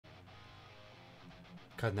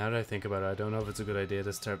God, now that I think about it, I don't know if it's a good idea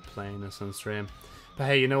to start playing this on stream. But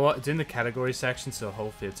hey, you know what? It's in the category section, so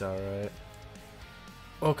hopefully it's alright.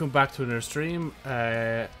 Welcome back to another stream. We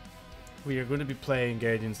are going to be playing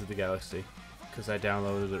Guardians of the Galaxy, because I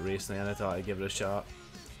downloaded it recently and I thought I'd give it a shot.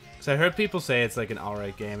 So I heard people say it's like an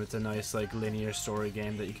alright game. It's a nice like linear story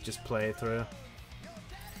game that you can just play through.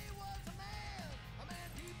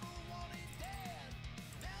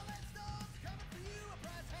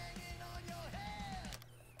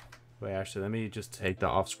 Wait, actually, let me just take that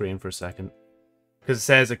off screen for a second. Because it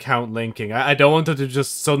says account linking. I don't want it to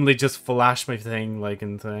just suddenly just flash my thing, like,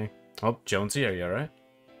 and thing. Oh, Jonesy, are you alright?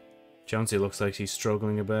 Jonesy looks like she's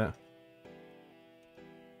struggling a bit.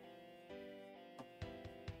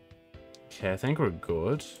 Okay, I think we're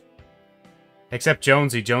good. Except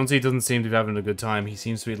Jonesy. Jonesy doesn't seem to be having a good time. He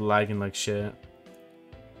seems to be lagging like shit.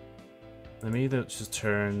 Let me just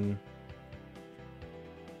turn...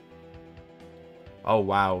 Oh,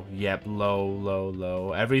 wow. Yep, low, low,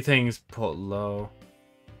 low. Everything's put low.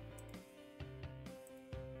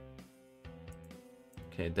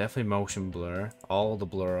 Okay, definitely motion blur. All the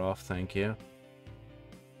blur off, thank you.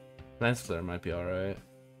 Lens flare might be alright.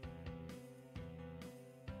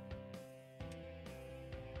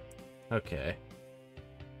 Okay.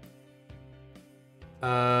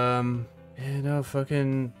 Yeah, no,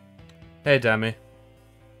 fucking... Hey, Demi.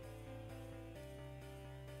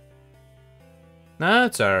 Nah,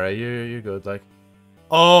 it's alright. You're good, like...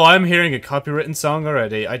 Oh, I'm hearing a copywritten song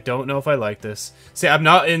already. I don't know if I like this. See, I'm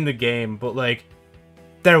not in the game, but, like...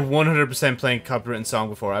 They're 100% playing a copywritten song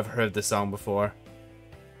before. I've heard this song before.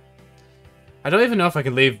 I don't even know if I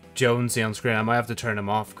can leave Jonesy on screen. I might have to turn him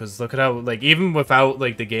off, because look at how, like, even without,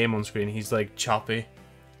 like, the game on screen, he's, like, choppy.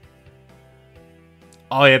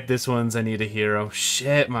 Oh, yep, this one's I Need a Hero.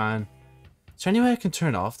 Shit, man. Is there any way I can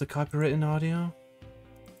turn off the copywritten audio?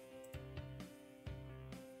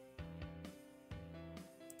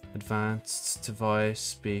 Advanced device,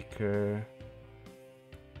 speaker.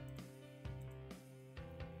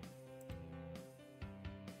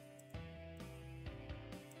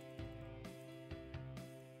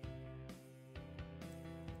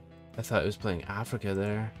 I thought it was playing Africa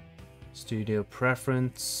there. Studio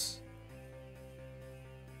preference.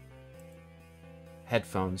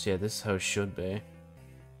 Headphones, yeah, this is how it should be.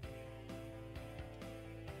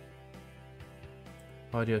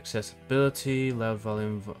 Audio accessibility, loud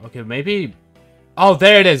volume. Okay, maybe. Oh,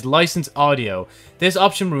 there it is. License audio. This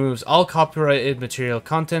option removes all copyrighted material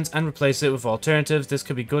contents and replaces it with alternatives. This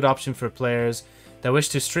could be a good option for players that wish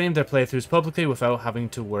to stream their playthroughs publicly without having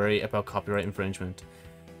to worry about copyright infringement.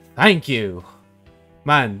 Thank you!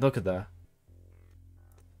 Man, look at that.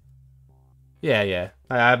 Yeah, yeah.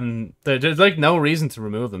 There's like no reason to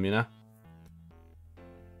remove them, you know?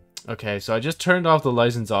 Okay, so I just turned off the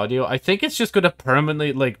licensed audio. I think it's just gonna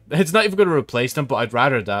permanently, like, it's not even gonna replace them, but I'd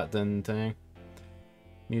rather that than thing.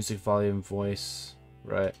 Music volume, voice.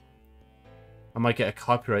 Right. I might get a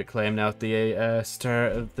copyright claim now at the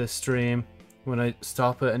start of the stream. When I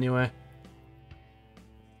stop it, anyway.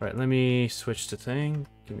 Right, let me switch to thing.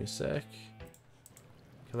 Give me a sec.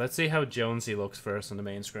 Okay, let's see how Jonesy looks first on the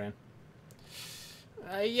main screen.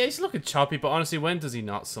 Yeah, he's looking choppy, but honestly, when does he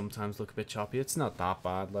not sometimes look a bit choppy? It's not that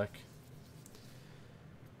bad, like.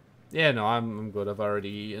 Yeah, no, I'm good. I've already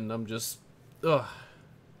eaten. I'm just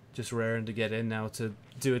raring to get in now to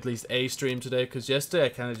do at least a stream today, because yesterday I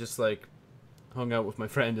kind of just, like, hung out with my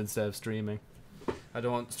friend instead of streaming. I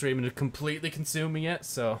don't want streaming to completely consume me yet,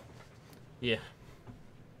 so, yeah.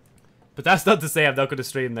 But that's not to say I'm not going to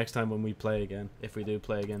stream next time when we play again, if we do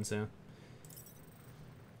play again soon.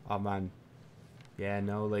 Oh, man. Yeah,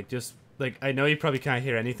 no, like, just, like, I know you probably can't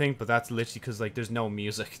hear anything, but that's literally because, like, there's no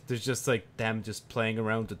music. There's just, like, them just playing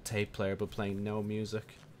around the tape player, but playing no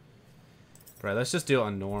music. Right, let's just do it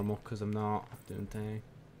on normal, because I'm not doing thing.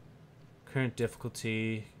 Current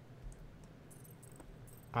difficulty.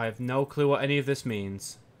 I have no clue what any of this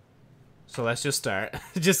means. So let's just start.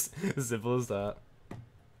 Just as simple as that.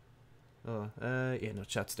 Oh, yeah, no,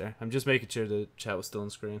 chat's there. I'm just making sure the chat was still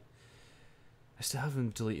on screen. I still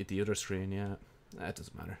haven't deleted the other screen yet. Nah, it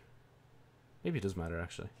doesn't matter. Maybe it does matter,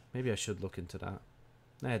 actually. Maybe I should look into that.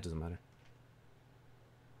 Nah, it doesn't matter.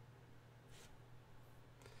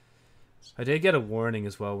 I did get a warning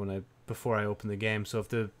as well before I opened the game, so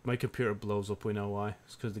if my computer blows up, we know why.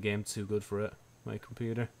 It's because the game's too good for it, my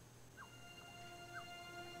computer.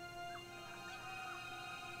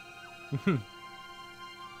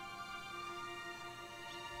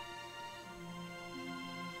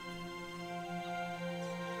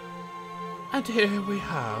 And here we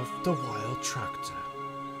have the wild tractor.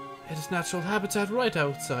 It is natural habitat right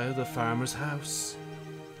outside the farmer's house.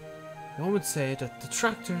 One would say that the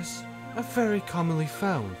tractors are very commonly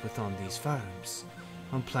found within these farms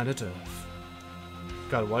on planet Earth.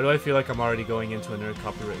 God, why do I feel like I'm already going into another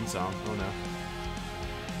copywritten song? Oh no.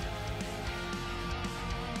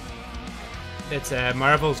 It's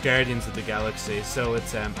Marvel's Guardians of the Galaxy, so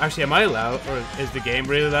it's actually, am I loud, or is the game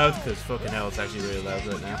really loud? Because fucking hell, it's actually really loud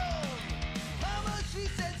right now.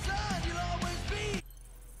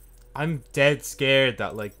 I'm dead scared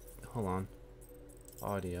that, like, hold on.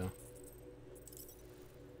 Audio.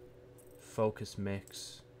 Focus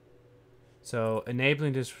mix. So,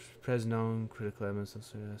 enabling this present known critical elements of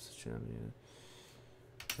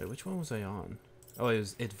wait, which one was I on? Oh, it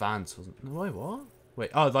was advanced, wasn't it? Wait, what? Wait,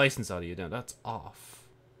 oh, license audio, no, that's off.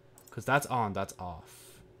 Because that's on, that's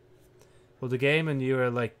off. Well, the game and you are,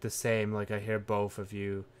 like, the same, like, I hear both of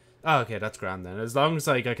you. Oh, okay, that's grand then. As long as,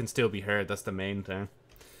 like, I can still be heard, that's the main thing.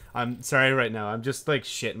 I'm sorry right now, I'm just, like,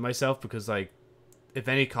 shitting myself because, like, if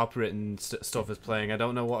any copywritten stuff is playing, I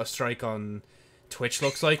don't know what a strike on Twitch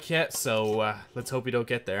looks like yet, so let's hope we don't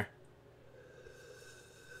get there.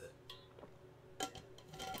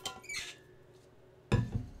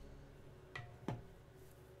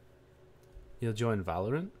 You'll join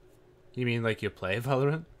Valorant? You mean like you play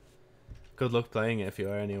Valorant? Good luck playing it if you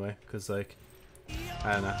are anyway, because like,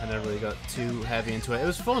 I don't know, I never really got too heavy into it. It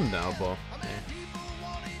was fun though, but yeah.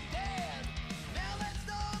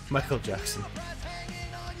 Michael Jackson.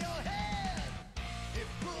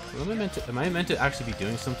 Am I meant to actually be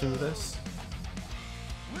doing something with this?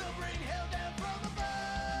 Okay,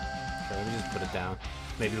 let me just put it down.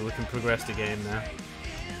 Maybe we can progress the game now.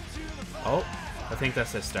 Oh, I think that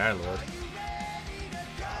says Star-Lord.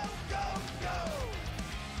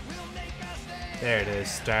 There it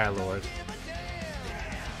is, Star-Lord.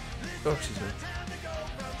 Oh, excuse me.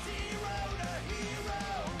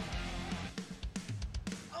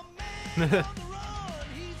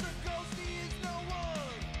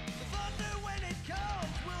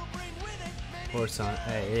 Poor son.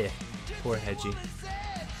 Hey, poor Hedgie.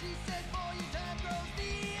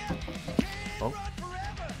 Oh.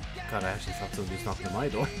 God, I actually thought somebody was knocking on my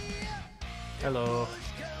door. Hello.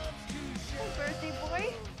 Hey, birthday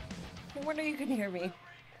boy. No wonder you couldn't hear me.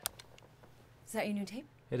 Is that your new tape?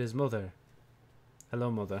 It is Mother. Hello,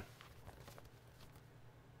 Mother.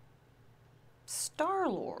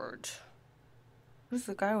 Star-Lord. Who's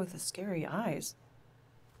the guy with the scary eyes?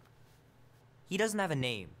 He doesn't have a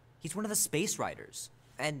name. He's one of the Space Riders.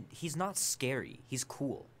 And he's not scary. He's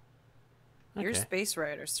cool. Okay. Your space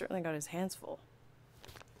rider certainly got his hands full.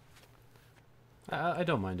 I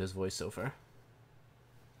don't mind his voice so far.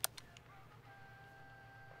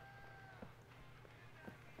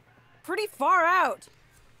 Pretty far out.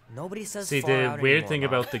 Nobody says See, far the out weird anymore, thing Ma.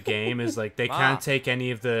 about the game is like they Ma. can't take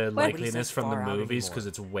any of the Nobody likeliness says from the far out movies anymore. because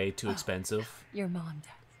it's way too expensive. Your mom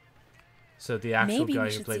does. So the actual Maybe we guy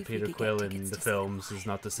who should played see if we Peter could get Quill in tickets the to films Cinema. is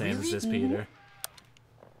not the same as Really? this Peter.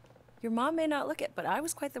 Your mom may not look it, but I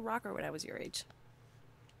was quite the rocker when I was your age.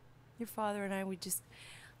 Your father and I would just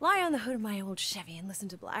lie on the hood of my old Chevy and listen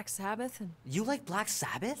to Black Sabbath and... You like Black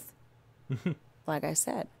Sabbath? Like I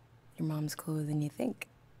said, your mom's cooler than you think.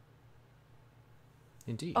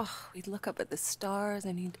 Indeed. Oh, we'd look up at the stars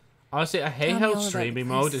and he'd... Honestly, I hate Tell me how all about streaming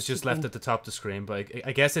the mode place is just you left can- at the top of the screen, but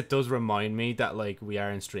I guess it does remind me that like we are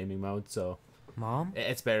in streaming mode, so Mom?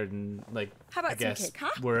 it's better than like How about I some guess cake, huh?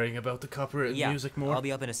 worrying about the copyrighted Yeah, music more. I'll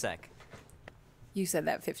be up in a sec. You said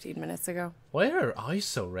that 15 minutes ago. Why are her eyes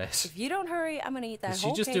so red? If you don't hurry, I'm gonna eat that Did she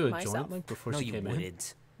whole just cake do a myself. joint like before No, she you came in?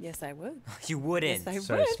 wouldn't. Yes, I would. You wouldn't. Yes, I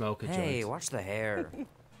Sorry, would. smoke a Hey, joint. watch the hair.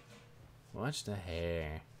 Watch the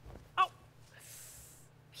hair.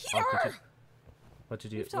 Peter! What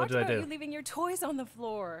did you? We've What talked did I about do? you leaving your toys on the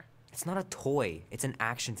floor. It's not a toy. It's an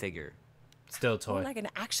action figure. Still a More toy. like an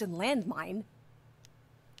action landmine.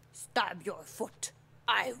 Stab your foot.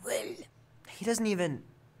 I will. He doesn't even...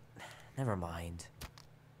 Never mind.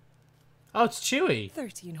 Oh, it's Chewie.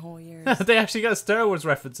 13 whole years. They actually got a Star Wars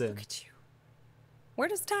reference in. Look at you. Where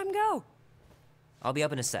does time go? I'll be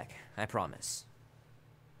up in a sec. I promise.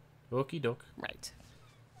 Okie doke. Right.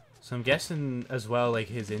 So I'm guessing as well, like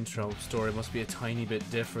his intro story must be a tiny bit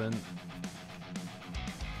different.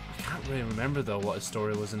 I can't really remember though what his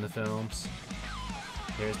story was in the films.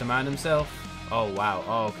 Here's the man himself. Oh wow.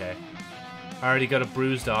 Oh okay. Already got a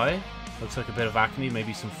bruised eye. Looks like a bit of acne,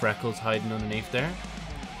 maybe some freckles hiding underneath there.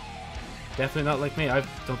 Definitely not like me. I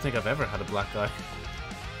don't think I've ever had a black eye.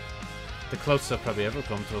 The closest I've probably ever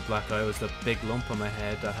come to a black eye was the big lump on my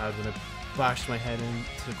head I had when I bashed my head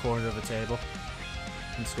into the corner of a table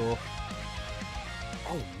in school.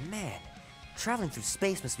 Oh, man. Traveling through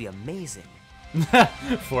space must be amazing.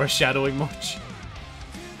 Foreshadowing much.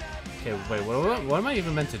 Okay, wait, what am I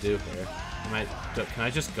even meant to do here? Can I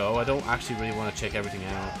just go? I don't actually really want to check everything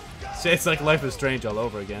out. See, it's like Life is Strange all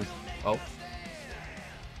over again. Oh.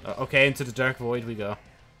 Okay, into the dark void we go.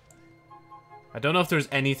 I don't know if there's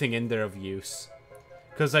anything in there of use.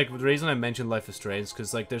 Because, like, the reason I mentioned Life is Strange is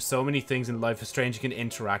because, like, there's so many things in Life is Strange you can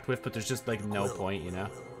interact with, but there's just, like, no point, you know?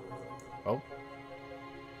 Oh.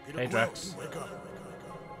 Hey, Drax.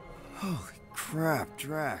 Holy crap,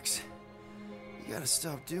 Drax. You gotta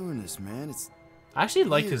stop doing this, man. It's I actually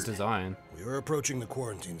like his weird. design. We are approaching the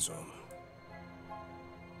quarantine zone.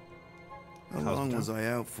 How long was I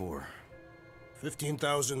out for?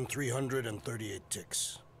 15,338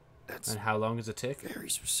 ticks. That's And how long is a tick? very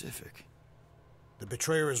specific. The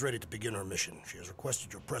betrayer is ready to begin her mission. She has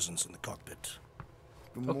requested your presence in the cockpit.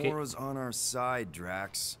 Gamora's on our side,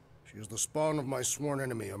 Drax. She is the spawn of my sworn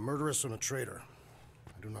enemy, a murderess and a traitor.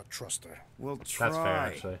 I do not trust her. Well, try. That's fair,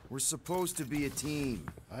 actually. We're supposed to be a team.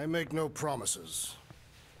 I make no promises.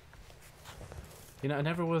 You know, I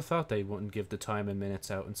never would have thought they wouldn't give the time and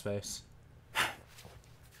minutes out in space.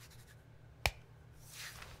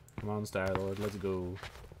 Come on, Star-Lord, let's go.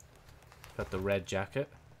 Got the red jacket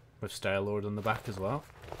with Star-Lord on the back as well.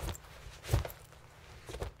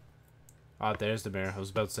 Ah, there's the mirror. I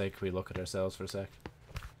was about to say, can we look at ourselves for a sec?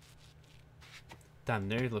 Damn,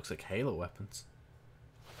 nearly looks like Halo weapons.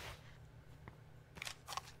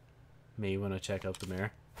 Me when I check out the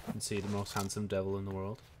mirror and see the most handsome devil in the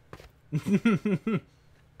world.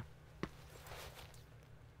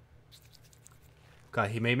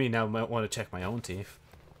 God, he made me now want to check my own teeth.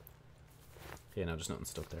 Yeah, no, there's nothing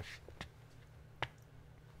stuck there.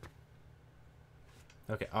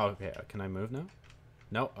 Okay, oh, okay, can I move now?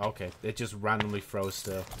 No, okay, it just randomly froze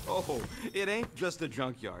still. Oh, it ain't just a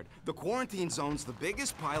junkyard. The quarantine zone's the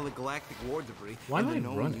biggest pile of galactic war debris Why in am the I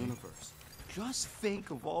known running? universe. Just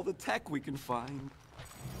think of all the tech we can find.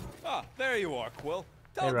 Ah, there you are, Quill.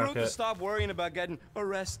 Tell Hey, Groot to Rocket. stop worrying about getting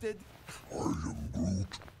arrested. I am Groot.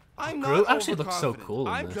 I'm not Groot actually looks so overconfident. cool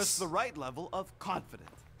in I'm this. just the right level of confident.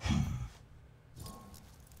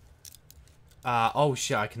 Oh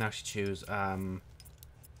shit, I can actually choose.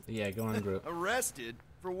 Yeah, go on, Groot. Arrested?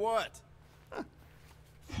 For what?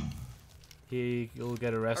 He'll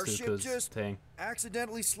get Our arrested ship because just thing.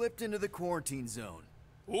 accidentally slipped into the quarantine zone.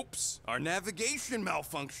 Oops, our navigation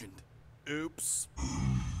malfunctioned. Oops.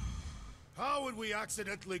 How would we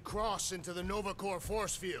accidentally cross into the Nova Corps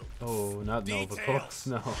force field? Oh, not Nova Corps,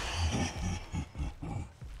 no.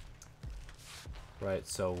 Right,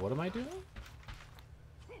 so what am I doing?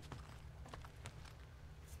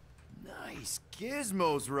 Nice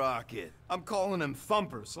gizmos, Rocket. I'm calling them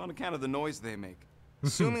thumpers on account of the noise they make.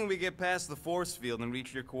 Assuming we get past the force field and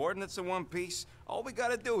reach your coordinates in one piece, all we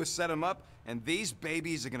gotta do is set them up, and these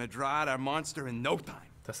babies are gonna draw out our monster in no time.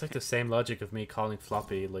 That's like the same logic of me calling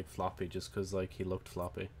Floppy like Floppy just because like he looked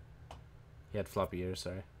floppy. He had floppy ears,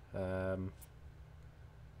 sorry.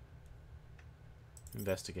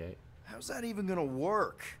 Investigate. How's that even gonna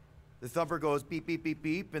work? The thumper goes beep, beep, beep,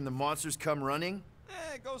 beep, and the monsters come running?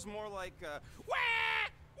 It goes more like, wah,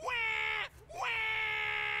 wah, wah.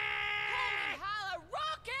 Holla,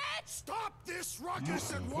 rocket! Stop this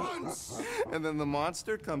ruckus at once! And then the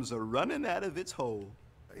monster comes a-running out of its hole.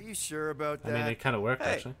 Are you sure about I that? mean, it kind of worked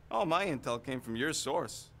Hey, actually. all my intel came from your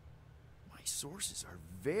source. My sources are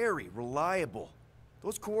very reliable.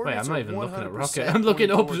 Those coordinates not are even looking at 100% Rocket. I'm looking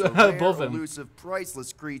pointing up towards a rare, above him. elusive,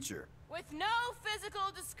 priceless creature. With no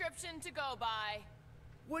physical description to go by.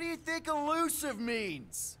 What do you think elusive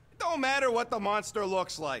means? It don't matter what the monster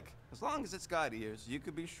looks like. As long as it's got ears, you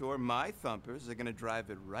can be sure my thumpers are gonna drive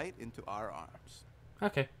it right into our arms.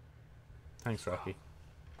 Okay. Thanks, Rocky.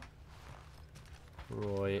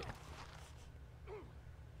 Right.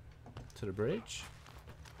 To the bridge.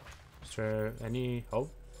 Is there any... Oh.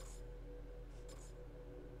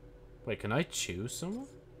 Wait, can I choose someone?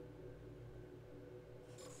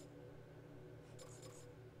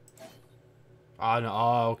 Oh, no.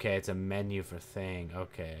 Oh, okay. It's a menu for thing.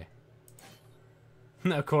 Okay.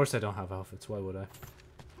 Of course I don't have outfits. Why would I?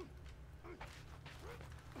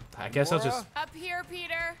 I guess I'll just... Up here,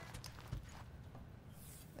 Peter.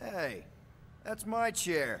 Hey, that's my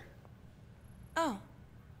chair. Oh.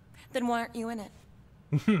 Then why aren't you in it?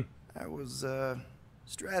 I was,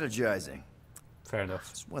 strategizing. Fair enough.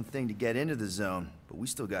 It's one thing to get into the zone, but we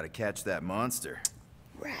still gotta catch that monster.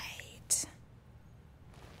 Right.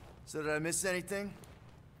 So did I miss anything?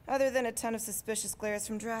 Other than a ton of suspicious glares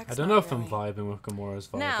from Drax. I don't know if I'm vibing with Gamora's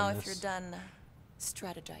vibe Now, in if this. you're done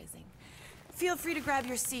strategizing, feel free to grab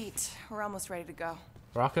your seat. We're almost ready to go.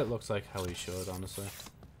 Rocket looks like how he should, honestly.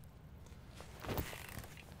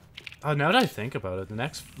 Oh, now that I think about it, the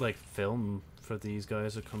next like film for these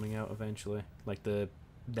guys are coming out eventually. Like the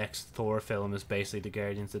next Thor film is basically the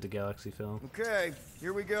Guardians of the Galaxy film. Okay,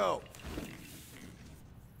 here we go.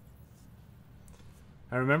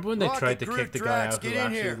 I remember when they Rocket, tried to Groot, kick the guy Drax, out who get in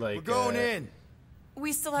actually here. like We're going in.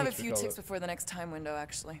 We still have a What's it few called? ticks before the next time window,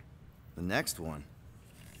 actually. The next one.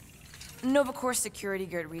 Novacore security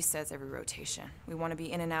grid resets every rotation. We want to be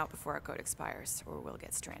in and out before our code expires, or we'll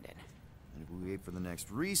get stranded. And if we wait for the next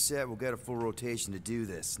reset, we'll get a full rotation to do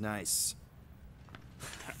this. Nice.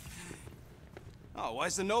 Oh,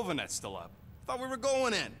 why's the Novanet still up? Thought we were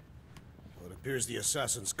going in. Well, it appears the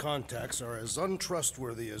assassin's contacts are as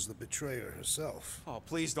untrustworthy as the betrayer herself. Oh,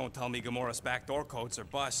 please don't tell me Gamora's backdoor codes are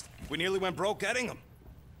bust. We nearly went broke getting them.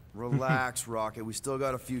 Relax, Rocket. We still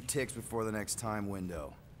got a few ticks before the next time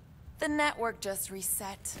window. The network just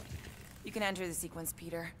reset. You can enter the sequence,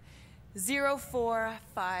 Peter.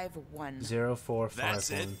 0451. 0451. That's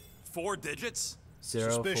it? 4 digits?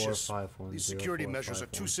 0451. These security measures are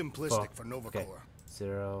too 0451. simplistic Fuck. for Novacore. Okay.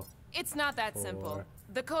 0. It's not that simple.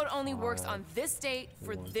 The code only works on this date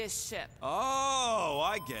for this ship. Oh,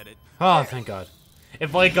 I get it. Oh, thank God.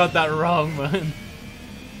 If I got that wrong, man.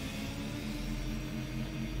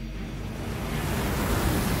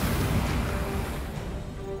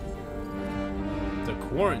 The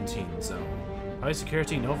Quarantine Zone. High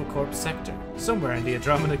security Novacorp sector. Somewhere in the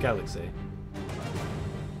Andromeda Galaxy.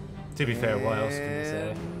 To be fair, what else can I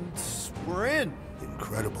say? And we're in.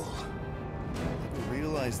 Incredible. I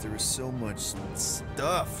realized there was so much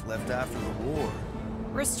stuff left after the war.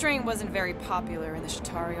 Restraint wasn't very popular in the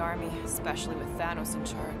Shatari army, especially with Thanos in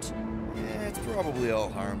charge. Yeah, it's probably all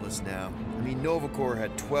harmless now. I mean, Novacore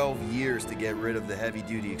had 12 years to get rid of the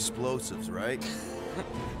heavy-duty explosives, right?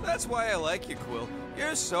 That's why I like you, Quill.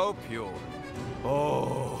 You're so pure.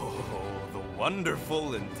 Oh, the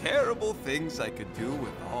wonderful and terrible things I could do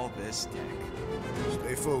with all this tech.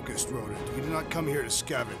 Stay focused, Rodent. We did not come here to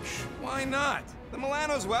scavenge. Why not? The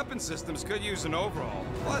Milano's weapon systems could use an overhaul.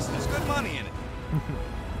 Plus, there's good money in it.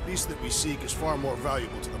 The beast that we seek is far more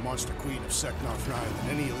valuable to the monster queen of Seknarf 9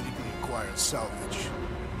 than any illegally acquired salvage.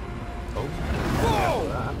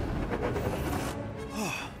 Whoa!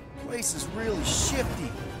 Place is really shifty.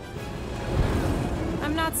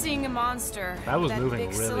 I'm not seeing a monster. That was moving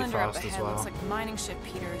big really cylinder up fast as ahead well. looks like mining ship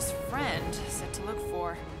Peter's friend said to look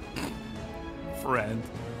for. Friend.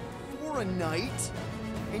 For a night?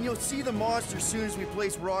 And you'll see the monster as soon as we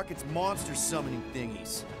place Rocket's monster summoning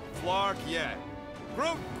thingies. Flark, yeah.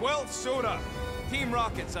 Groot, Quill, suit up. Team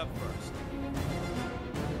Rocket's up first.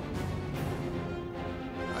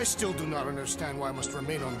 I still do not understand why I must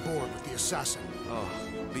remain on board with the assassin. Oh,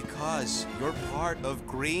 because you're part of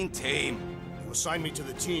Green Team. You assigned me to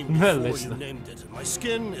the team before Listen. you named it. My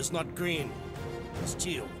skin is not green. It's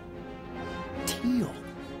teal. Teal?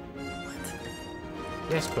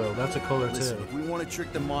 Yes, Quill, that's a color Listen, too. if we want to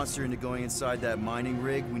trick the monster into going inside that mining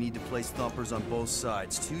rig, we need to place thumpers on both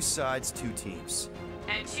sides. 2 sides, 2 teams.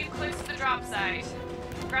 And 2 clicks to the drop site.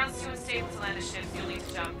 Ground's too unstable to land the ships. You'll need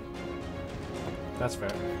to jump. That's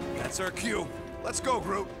fair. That's our cue. Let's go,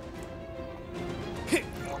 Groot.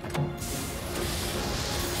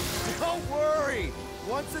 Don't worry!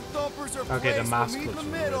 Once the thumpers are Okay, the placed, mask we'll meet in the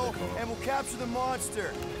looks middle, really cool. and we'll capture the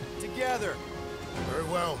monster. Together. Very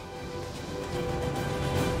well.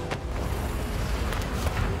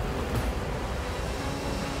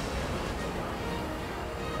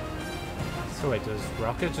 So wait, does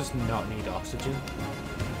Rocket just not need oxygen?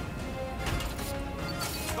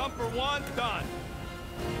 Thumper 1, done.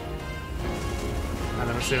 And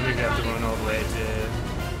I'm assuming we have to run all the way to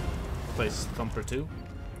place Thumper 2.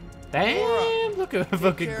 Damn! Look at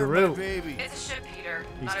fucking Care of my Groot. baby. It's a ship, Peter,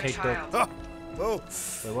 He's not a caked child. up. Oh,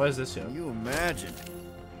 Wait, what is this show? can you imagine?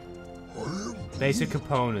 Basic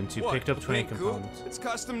components. You What, picked up the 20 pink goop? components. It's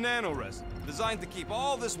custom nano resin, designed to keep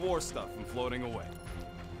all this war stuff from floating away.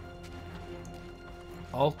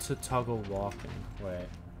 Alt to toggle walking. Wait.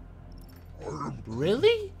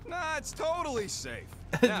 Really? Nah, it's totally safe.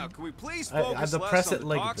 Now, can we please I had focus to less press on it the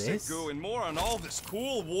like toxic this? goo and more on all this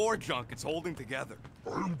cool war junk it's holding together?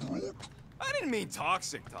 I didn't mean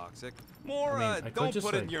toxic. More, I mean, I could don't just,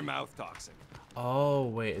 put it in like- your mouth toxic. Oh,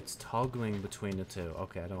 wait. It's toggling between the two.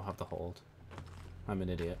 Okay, I don't have the hold. I'm an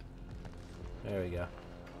idiot. There we go.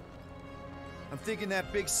 I'm thinking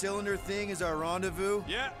that big cylinder thing is our rendezvous.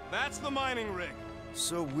 Yeah, that's the mining rig.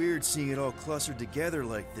 So weird seeing it all clustered together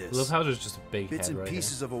like this. I love how there's just a big Bits head and right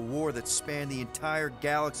pieces of a war that spanned the entire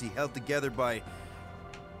galaxy held together by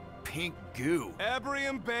pink goo.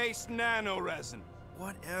 Ebrium-based nano resin.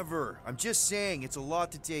 Whatever. I'm just saying, it's a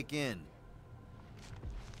lot to take in.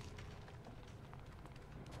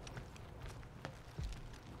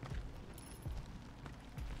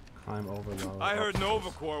 time overload. I heard Nova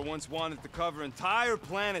Corps once wanted to cover entire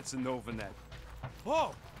planets in NovaNet.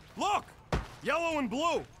 Oh, look! Yellow and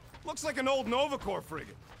blue. Looks like an old Nova Corps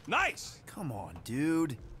frigate. Nice! Come on,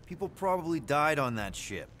 dude. People probably died on that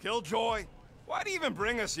ship. Killjoy, why do you even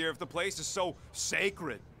bring us here if the place is so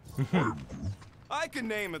sacred? I can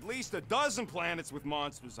name at least a dozen planets with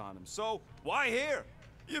monsters on them, so why here?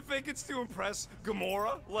 You think it's to impress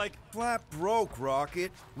Gamora? Like... Flat broke,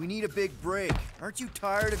 Rocket. We need a big break. Aren't you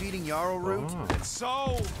tired of eating yarrow root? Oh, It's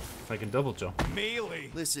so... I can double jump. mealy.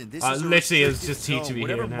 Listen, this Uh, is a literally, it's restricted just teaching zone. me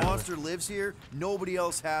Whatever here now. monster lives here, nobody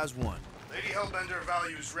else has one. Lady Hellbender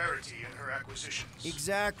values rarity in her acquisitions.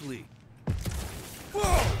 Exactly.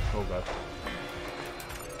 Oh god.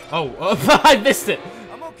 Oh, I missed it.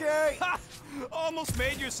 I'm okay. Ha! Almost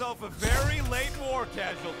made yourself a very late war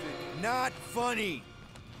casualty. Not funny.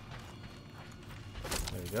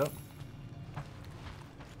 There you go.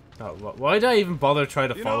 Oh, why did I even bother trying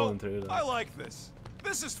to You follow know, him through that? I like this.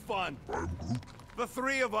 This is fun. The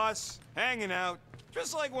three of us, hanging out,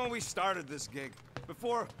 just like when we started this gig,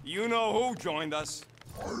 before you-know-who joined us.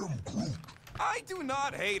 I do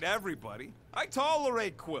not hate everybody. I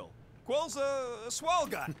tolerate Quill. Quill's a swell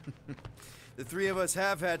guy. The three of us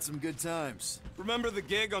have had some good times. Remember the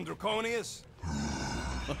gig on Draconius?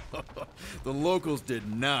 The locals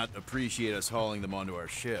did not appreciate us hauling them onto our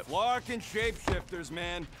ship. Flark and shapeshifters,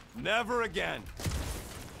 man. Never again.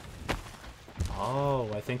 Oh,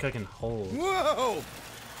 I think I can hold. Whoa!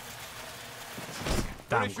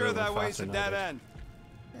 Damn, Pretty sure Groove, that I'm way's a faster than dead I did. end.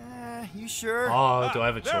 You sure? Oh, do I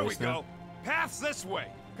have a There we choice now? go. Path's this way.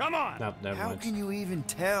 Come on. No, never How mind. can you even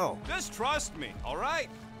tell? Just trust me, all right?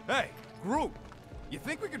 Hey, Groot, you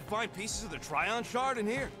think we could find pieces of the Tryon shard in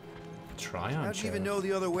here? Try on, How'd you even Sheriff. know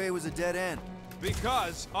the other way was a dead end?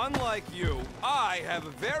 Because, unlike you, I have a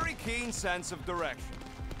very keen sense of direction.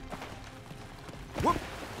 Whoop!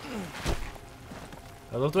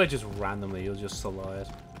 I love the way just randomly you'll just slide.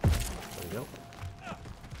 There we go.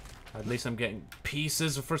 At least I'm getting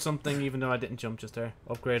pieces for something, even though I didn't jump just there.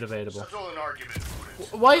 Upgrade available. Settle an argument,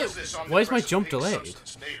 Wooded. Why- What this why is my omnipresent jump pink delayed?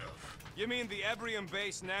 substance made of? You mean the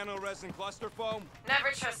Ebrium-based nano-resin cluster foam? Never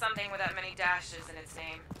trust something with that many dashes in its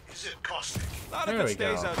name. Is it caustic? Not There if we it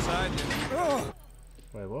stays go. outside.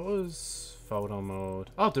 Wait, what was photo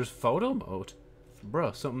mode? Oh, there's photo mode.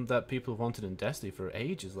 Bro, something that people wanted in Destiny for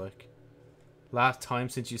ages, like. Last time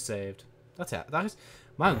since you saved. That's it. That is...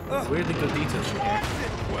 Man, weirdly good details in here.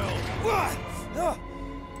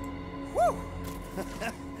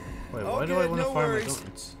 Wait, why do I Okay, want to no fire my worries.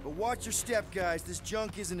 guns? But watch your step, guys. This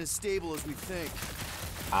junk isn't as stable as we think.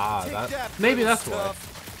 Ah, Take that... that, Maybe little that's why.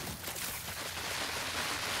 stuff.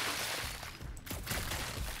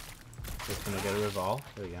 Just gonna get a revolve.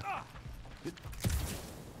 There you go.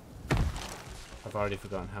 I've already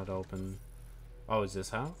forgotten how to open... Oh, is this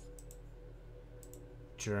how?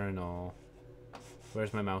 Journal.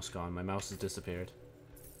 Where's my mouse gone? My mouse has disappeared.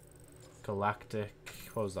 Galactic...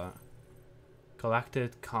 What was that?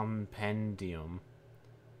 Galactic Compendium.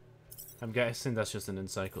 I'm guessing that's just an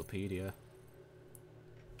encyclopedia.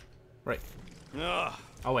 Right. Ugh.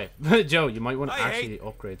 Oh wait, Joe, you might want to I actually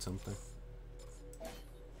upgrade something.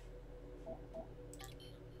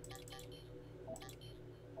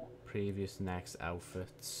 Previous next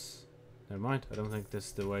outfits. Never mind, I don't think this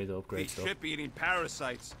is the way to upgrade These stuff. ship-eating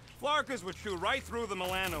parasites. Flarkers would shoot right through the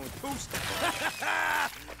Milano in 2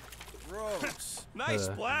 steps. Gross. Nice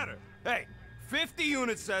splatter. Hey, 50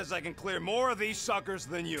 units says I can clear more of these suckers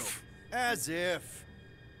than you. As if.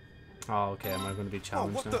 Oh, okay, am I going to be Oh,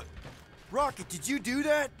 challenged what now? the? Rocket, did you do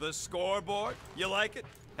that? The scoreboard? You like it?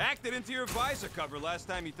 Hacked it into your visor cover last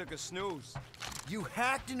time you took a snooze. You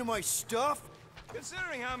hacked into my stuff?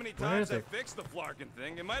 Considering how many Where times is I it? fixed the Flarkin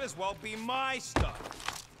thing, it might as well be my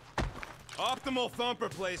stuff. Optimal thumper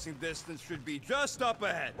placing distance should be just up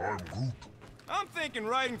ahead. I'm thinking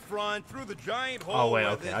right in front, through the giant hole. Oh wait,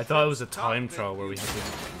 where okay. this I thought it was a ship's time cockpit trial where we is. had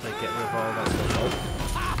to like get rid of all that stuff.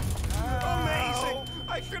 Amazing!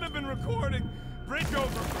 I should have been recording. Bridge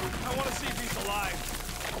over, Groot. I want to see if he's alive.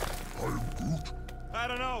 I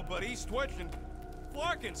don't know, but he's twitching.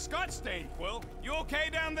 Flarkin, Scott stain, Quill. You okay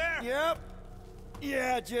down there? Yep.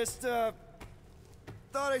 Yeah, just, thought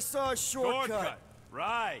I saw a shortcut.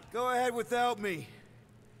 Right. Go ahead without me.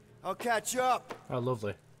 I'll catch up. Oh,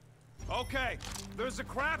 lovely. Okay, there's a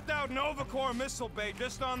crapped out Nova Corps missile bay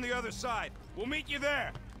just on the other side. We'll meet you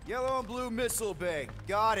there. Yellow and blue missile bay.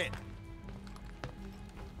 Got it.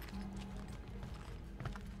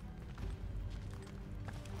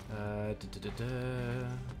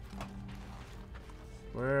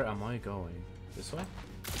 Where am I going? This way?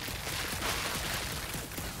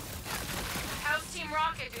 How's Team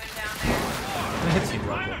Rocket doing down there? Team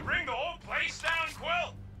Trying Rocket. to bring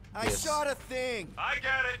I Yes. shot a thing. I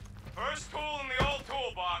get it. First tool in the old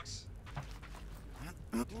toolbox.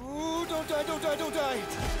 Ooh, don't die, don't die, don't die.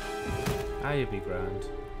 Ah, you'd be grand.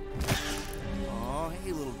 Aw,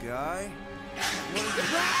 hey, little guy.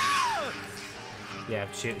 Yeah,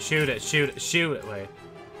 shoot it, wait.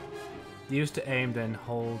 Use to aim, then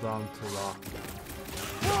hold on to lock.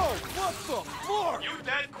 Whoa, what the fuck? You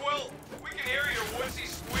dead, Quill? We can hear your woodsy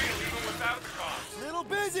squeal even without the comms. Little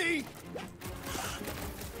busy.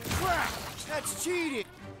 Crap, that's cheating.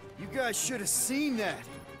 You guys should have seen that.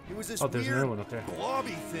 It was this Oh, there's weird another one up there.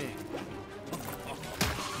 blobby thing.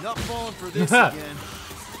 Not falling for this again.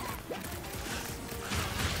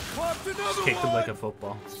 Popped another Kicked him one. like a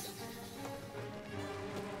football.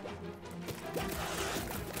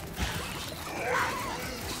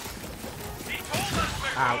 He told us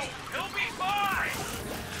to Ow. go. He'll be fine.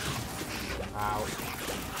 Ow.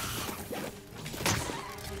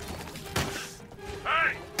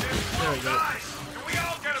 Hey, if There Quill we go. dies, do we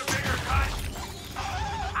all get a bigger cut?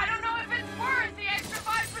 I don't know if it's worth the extra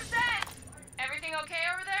 5%. Everything okay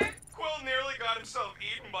over there? Quill nearly got himself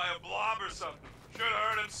eaten by a blob or something. Should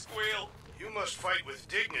have heard him squeal. You must fight with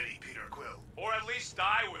dignity, Peter Quill. Or at least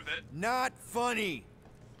die with it. Not funny.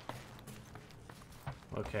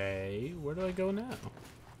 Okay, where do I go now?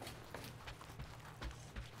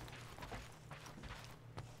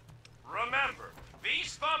 Remember,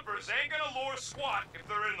 these thumpers ain't gonna lure SWAT if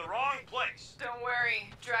they're in the wrong place. Don't worry,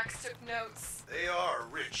 Drax took notes. They are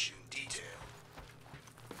rich in detail.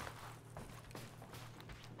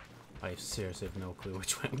 I seriously have no clue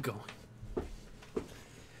which way I'm going.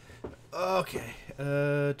 Okay,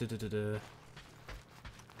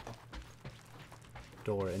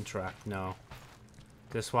 Door interact, no.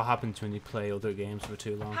 This is what happens when you play other games for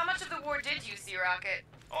too long. How much of the war did you see, Rocket?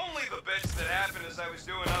 Only the bits that happened as I was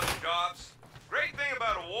doing other jobs. Great thing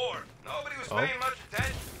about a war, nobody was Oh. paying much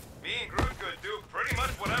attention. Me and Groot could do pretty much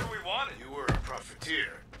whatever we wanted. You were a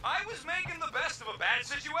profiteer. I was making the best of a bad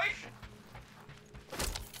situation.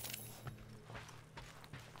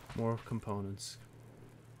 More components.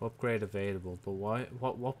 Upgrade available, but why?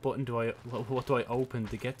 What button do I? What do I open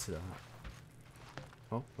to get to that?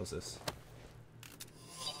 Oh, what's this?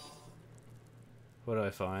 What do I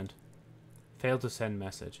find? Failed to send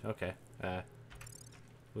message. Okay.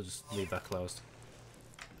 We'll just leave that closed.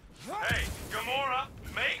 Hey, Gamora,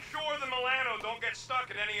 make sure the Milano don't get stuck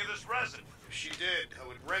in any of this resin. If she did, I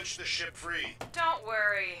would wrench the ship free. Don't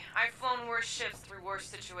worry. I've flown worse ships through worse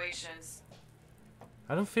situations.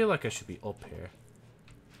 I don't feel like I should be up here.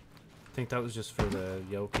 I think that was just for the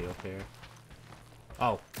Yoki up here.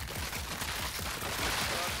 Oh.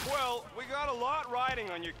 Well, we got a lot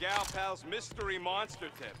riding on your gal pal's mystery monster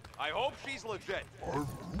tip. I hope she's legit.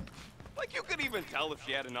 Like you could even tell if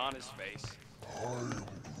she had an honest face.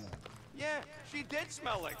 Yeah, she did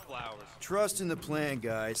smell like flowers. Trust in the plan,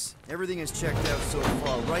 guys. Everything is checked out so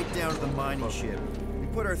far, right down to the mining ship. We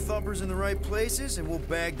put our thumpers in the right places, and we'll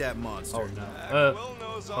bag that monster. Oh no. Will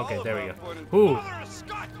knows all Okay, there we about go. putting- Ooh. Mother of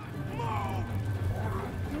Scott!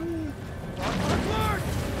 Move!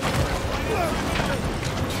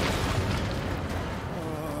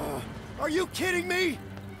 Are you kidding me?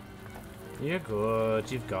 You're good.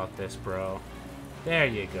 You've got this, bro. There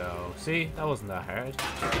you go. See? That wasn't that hard.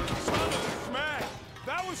 Smash!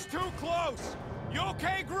 That was too close! You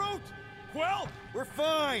okay, Groot? Quill? We're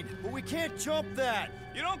fine, but we can't jump that.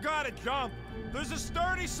 You don't gotta jump. There's a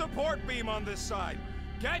sturdy support beam on this side.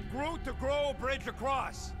 Get Groot to grow a bridge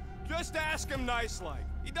across. Just ask him nice-like.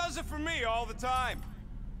 He does it for me all the time.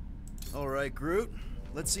 All right, Groot.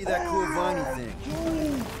 Let's see that cool viney thing.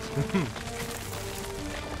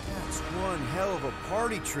 That's one hell of a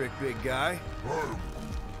party trick, big guy.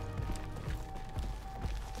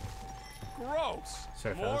 Gross.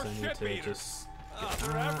 Sorry, More fellas, I need ship to eaters. just...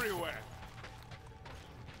 They're everywhere.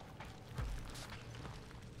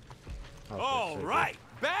 Okay, All so- right,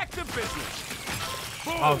 back to business.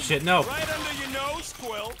 Boom. Oh shit, no! Right under your nose,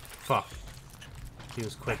 Quill. Fuck. He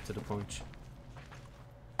was quick to the punch.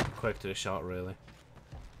 Quick to the shot, really.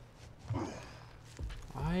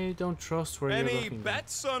 I don't trust where you're Any looking.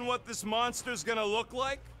 bets on what this monster's gonna look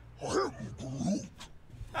like?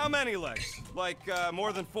 How many legs? Like,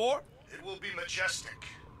 more than 4? It will be majestic.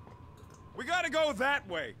 We gotta go that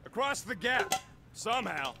way, across the gap.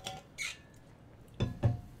 Somehow.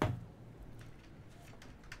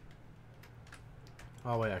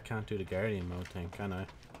 Oh wait, I can't do the Guardian mode thing, can I?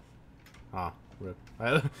 Ah, rip.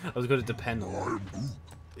 I was going to depend on that.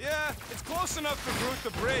 Yeah, it's close enough to Groot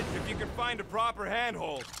the bridge if you can find a proper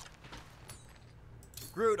handhold.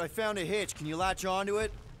 Groot, I found a hitch. Can you latch onto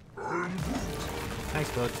it? Thanks,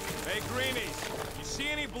 bud. Hey, Greenies, you see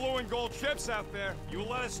any blue and gold ships out there, you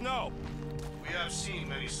let us know. We have seen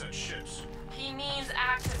many such ships. He means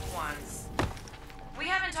active ones. We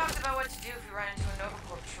haven't talked about what to do if we run into a Nova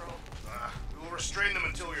Corps patrol. We will restrain them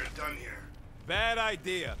until we are done here. Bad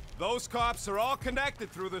idea. Those cops are all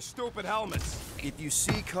connected through their stupid helmets. If you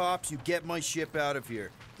see cops, you get my ship out of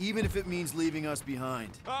here, even if it means leaving us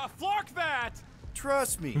behind. Flark that!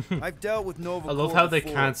 Trust me, I've dealt with Nova I love Corps how they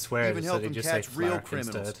before. can't swear, Even so help they them just catch say real Flark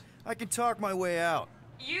criminals. instead. I can talk my way out.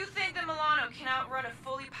 You think the Milano can outrun a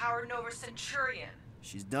fully powered Nova Centurion?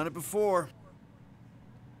 She's done it before.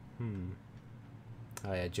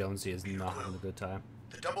 Oh yeah, Jonesy is not having a good time.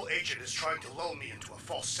 The double agent is trying to lull me into a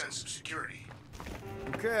false sense of security.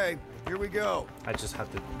 Okay, here we go. I just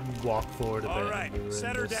have to walk forward a bit. All right, and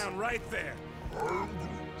set her this. down right there.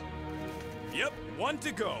 Yep, one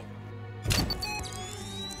to go.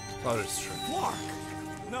 Oh, that's true. Flark!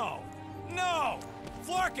 No, no!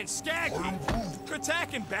 Flark and Skaggy!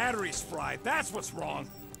 Attack and batteries fried, that's what's wrong.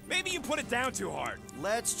 Maybe you put it down too hard.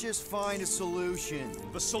 Let's just find a solution.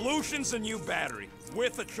 The solution's a new battery,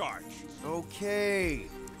 with a charge. Okay,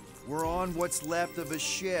 we're on what's left of a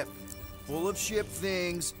ship. Full of ship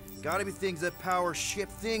things. Gotta be things that power ship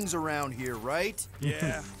things around here, right?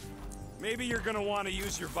 Yeah. Maybe you're gonna want to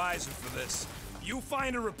use your visor for this. You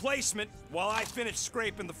find a replacement while I finish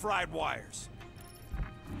scraping the fried wires.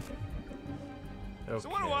 Okay. So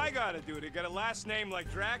what do I gotta do to get a last name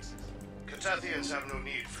like Drax's? Catathians have no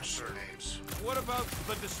need for surnames. What about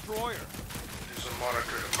the Destroyer? It is a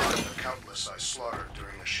moniker to mark the countless I slaughtered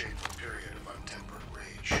during a shameful period of untempered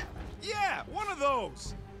rage. Yeah, one of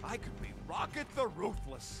those. I could be Rocket the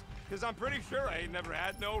Ruthless, because I'm pretty sure I ain't never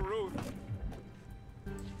had no Ruth.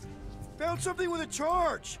 Found something with a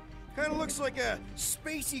charge. Kinda looks like a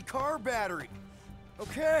spacey car battery.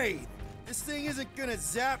 Okay, this thing isn't gonna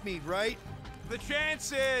zap me, right? The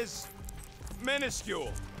chance is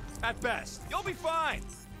minuscule, at best. You'll be fine.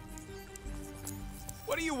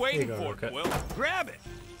 What are you waiting Here you go, for, Rocket. Will? Grab it.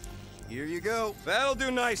 Here you go. That'll do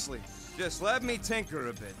nicely. Just let me tinker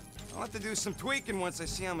a bit. I'll have to do some tweaking once I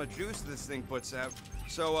see how much juice this thing puts out.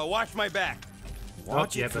 So watch my back.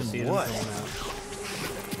 Watch oh, it yep, I from see them what? coming out.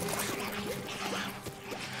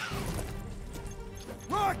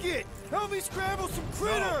 Rocket! Help me scramble some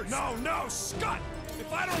critters! No, Scott!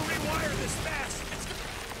 If I don't rewire this fast, it's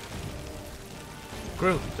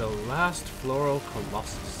Groot, the last floral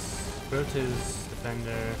colossus. Groot is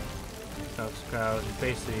defender, helps crowd, and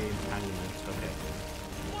basically monument. Okay.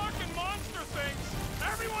 fucking monster things!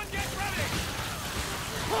 Everyone get ready!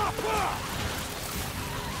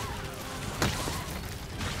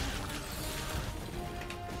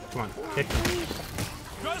 Come on, kick them.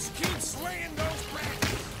 Just keep swinging those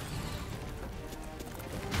branches!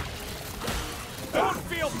 Don't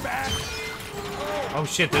feel bad! Oh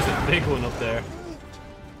shit, there's a big one up there.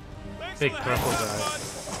 Thanks Big for the purple heads up,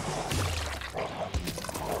 guy.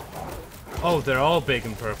 bud. Oh, they're all big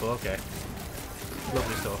and purple. Okay.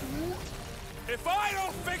 Lovely stuff. If I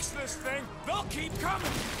don't fix this thing, they'll keep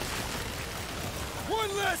coming!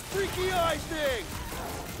 One last freaky eye thing!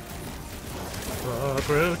 Oh,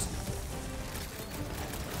 Groot.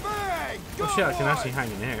 Bang! Go Oh shit, I can on! actually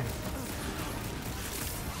hang in there.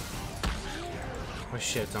 Oh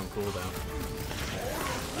shit, it's on cooldown.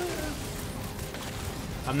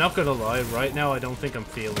 I'm not gonna lie, right now I don't think I'm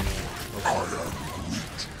feeling it. Okay.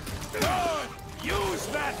 Good! Use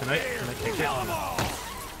that Can I kick Kill it? 'em all!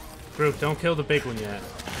 Groot, don't kill the big one yet.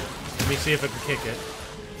 Let me see if I can kick it.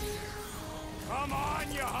 Come on,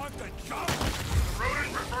 you hunk of junk! The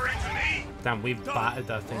rodent referring to me? Damn, we battered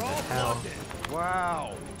that thing to We're all hell. plugged in.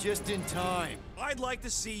 Wow, just in time. I'd like to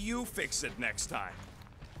see you fix it next time.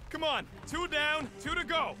 Come on, 2 down, 2 to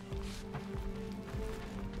go.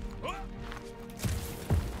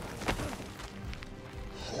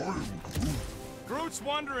 Groot's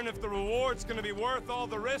wondering if the reward's gonna be worth all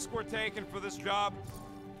the risk we're taking for this job.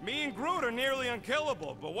 Me and Groot are nearly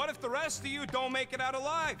unkillable, but what if the rest of you don't make it out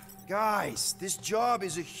alive? Guys, this job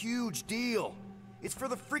is a huge deal. It's for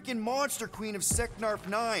the freaking Monster Queen of Seknarf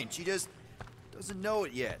 9. She just doesn't know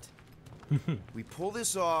it yet. We pull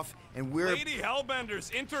this off, and we're... Lady Hellbender's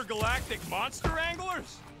intergalactic monster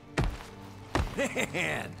anglers?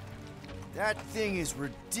 Man, that thing is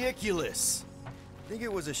ridiculous. Think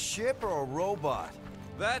it was a ship or a robot?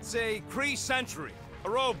 That's a Kree Sentry, a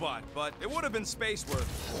robot, but it would have been space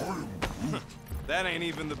worthy. That ain't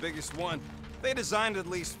even the biggest one. They designed at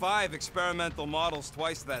least 5 experimental models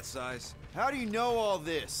twice that size. How do you know all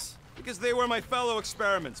this? Because they were my fellow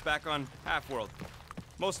experiments back on Half-World.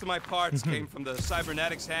 Most of my parts came from the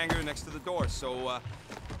cybernetics hangar next to the door, so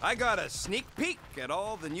I got a sneak peek at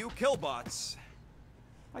all the new killbots.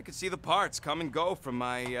 I could see the parts come and go from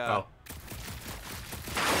my,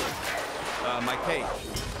 my cage.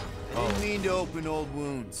 I didn't mean to open old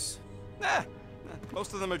wounds. Nah,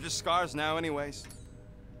 most of them are just scars now anyways.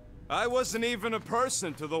 I wasn't even a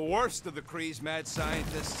person to the worst of the Kree's mad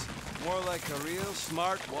scientists. More like a real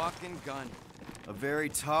smart walking gun. A very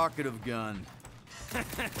talkative gun.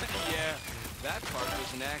 Yeah, that part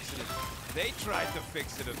was an accident. They tried to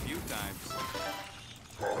fix it a few times.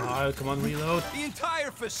 Oh, come on, reload. The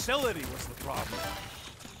entire facility was the problem.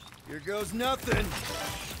 Here goes nothing.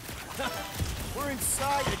 We're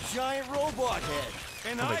inside a giant robot head.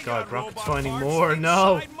 And Oh my I God, got Rocket's robot finding parts more,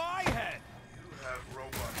 no. inside my head. You have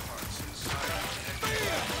robot parts inside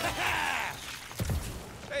your head.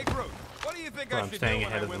 Hey, Groot, what do you think Well, I I'm should staying do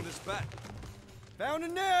when ahead I of win them. this bet? Found a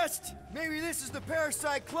nest! Maybe this is the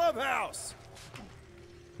Parasite Clubhouse!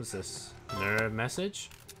 What's this? Another message?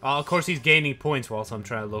 Oh, of course he's gaining points whilst I'm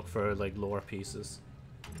trying to look for, like, lore pieces.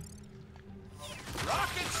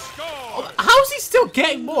 Rocket score! How's he still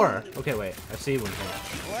getting more? Okay, wait. I see one here.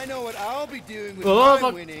 Well, I know what I'll be doing with Oh, my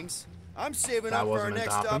fuck. winnings. I'm saving That up for our wasn't meant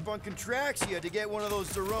next to happen. stop on Contraxia to get one of those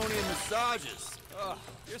Zeronian massages. Ugh,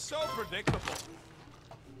 you're so predictable.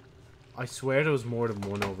 I swear there was more than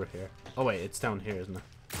one over here. Oh, wait. It's down here, isn't it?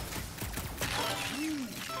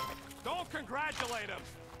 Don't congratulate him.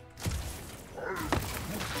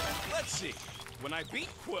 Let's see. When I beat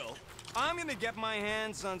Quill, I'm gonna get my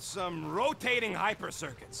hands on some rotating hyper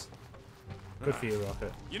circuits. Good for you,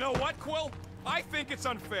 Rocket. You know what, Quill? I think it's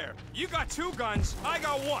unfair. You got 2 guns, I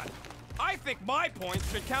got 1. I think my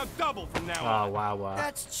points should count double from now Oh, on. wow, wow.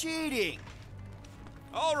 That's cheating!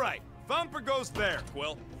 All right, Thumper goes there,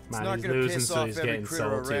 Quill. It's Man, not he's gonna losing, piss so off he's every getting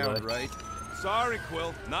critter salty, around, like. right? Sorry,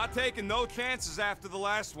 Quill. Not taking no chances after the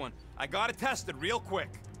last one. I gotta test it real quick.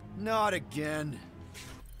 Not again.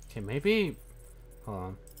 Okay, maybe... Hold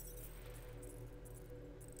on.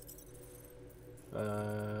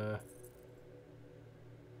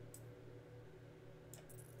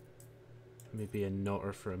 Maybe a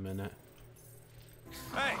nutter for a minute.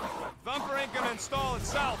 Hey, Thumper ain't gonna install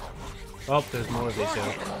itself. Oh, there's more of these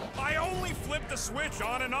here. I only flipped the switch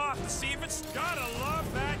on and off to see if it's gotta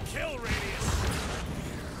love that kill radius.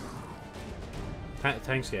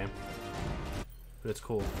 Thanks, game. But it's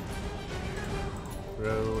cool.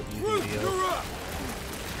 Bro, EVDO.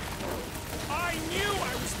 I knew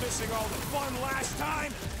I was missing all the fun last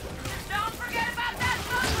time. Don't forget about that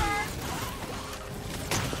Thumper!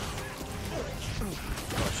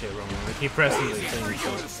 Oh shit, wrong one. I keep pressing the For you to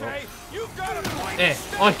thing. say, you've got a point. Eh,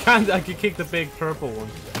 oh, I can't. I can kick the big purple one.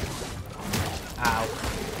 Ow.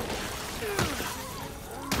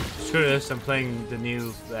 Screw this, I'm playing the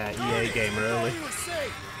new EA game early.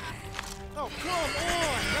 Oh, come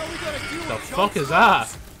on! Now we gotta do The it. fuck is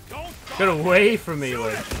that? Don't Get away from me,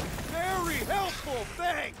 like. Very helpful,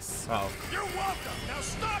 thanks! Oh. You're welcome. Now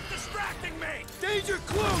stop distracting me. Danger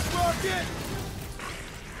close, Rocket!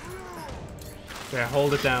 There,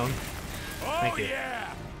 hold it down. Oh Thank you.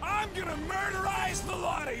 yeah, I'm gonna murderize the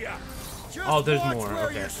lot of ya. Just Oh, there's watch more, where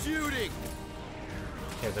okay. you're shooting!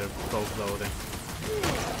 Okay, they're both loading.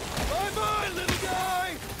 Bye-bye, little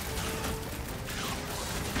guy!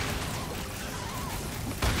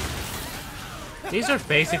 These are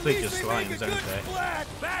basically At least just they make a slimes, good aren't they? flat.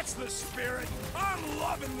 That's the spirit. I'm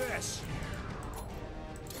loving this.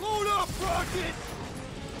 Load up, Rocket!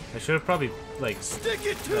 I should have probably, like, Stick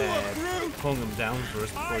it to him, Groot! hung them down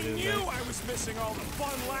first before I doing knew that. I was missing all the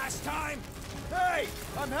fun last time. Hey,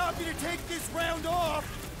 I'm happy to take this round off!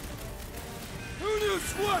 Who knew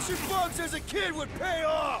squashing bugs as a kid would pay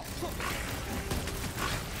off?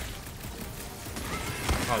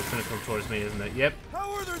 Oh, it's gonna come towards me, isn't it? Yep. How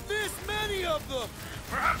are there this many of them?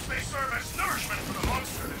 Perhaps they serve as nourishment for the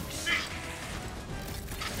monster that we seek.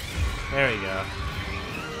 There you go.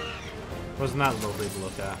 Wasn't that lovely to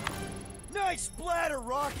look at? Nice splatter,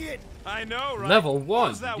 Rocket! I know, right? Level What 1.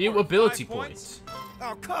 was that View worth, ability 5 points? points.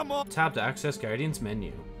 Oh, come on! Tab to access Guardian's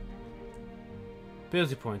menu.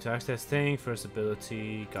 Ability point to access thing, first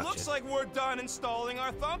ability. Gotcha. Looks like we're done installing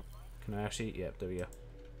our thumb. Can I actually? Yep, there we go.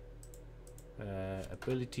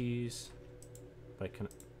 Abilities. Wait, can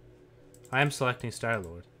I am selecting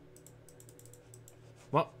Star-Lord.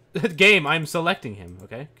 What? Game, I'm selecting him,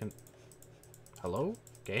 okay? Hello?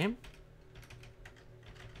 Game?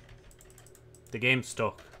 The game's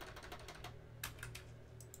stuck.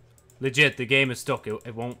 Legit, the game is stuck.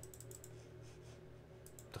 It won't...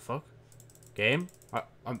 The fuck? Game?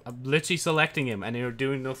 I'm literally selecting him and you're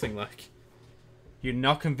doing nothing, like... You're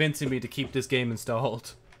not convincing me to keep this game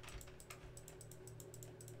installed.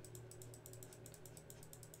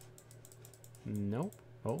 Nope.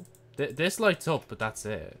 Oh. This lights up, but that's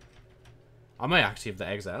it. I might actually have to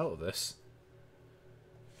exit out of this.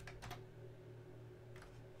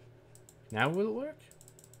 Now will it work?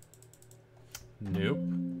 Nope.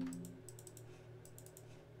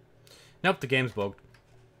 Nope, the game's bugged.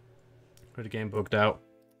 Or the game bugged out.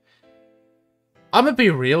 I'm gonna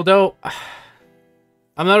be real though.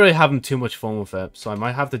 I'm not really having too much fun with it, so I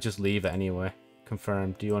might have to just leave it anyway.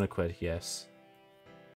 Confirm. Do you want to quit? Yes.